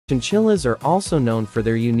Chinchillas are also known for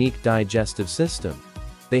their unique digestive system.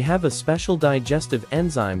 They have a special digestive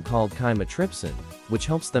enzyme called chymotrypsin, which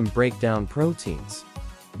helps them break down proteins.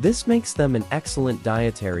 This makes them an excellent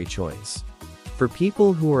dietary choice for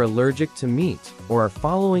people who are allergic to meat or are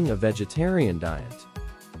following a vegetarian diet.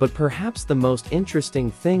 But perhaps the most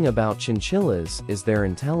interesting thing about chinchillas is their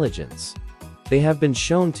intelligence. They have been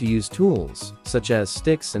shown to use tools, such as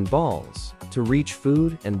sticks and balls, to reach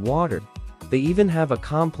food and water. They even have a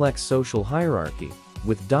complex social hierarchy,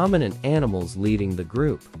 with dominant animals leading the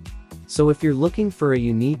group. So if you're looking for a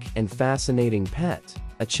unique and fascinating pet,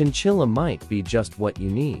 a chinchilla might be just what you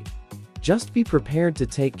need. Just be prepared to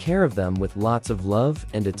take care of them with lots of love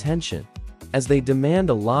and attention, as they demand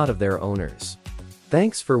a lot of their owners.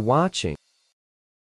 Thanks for watching.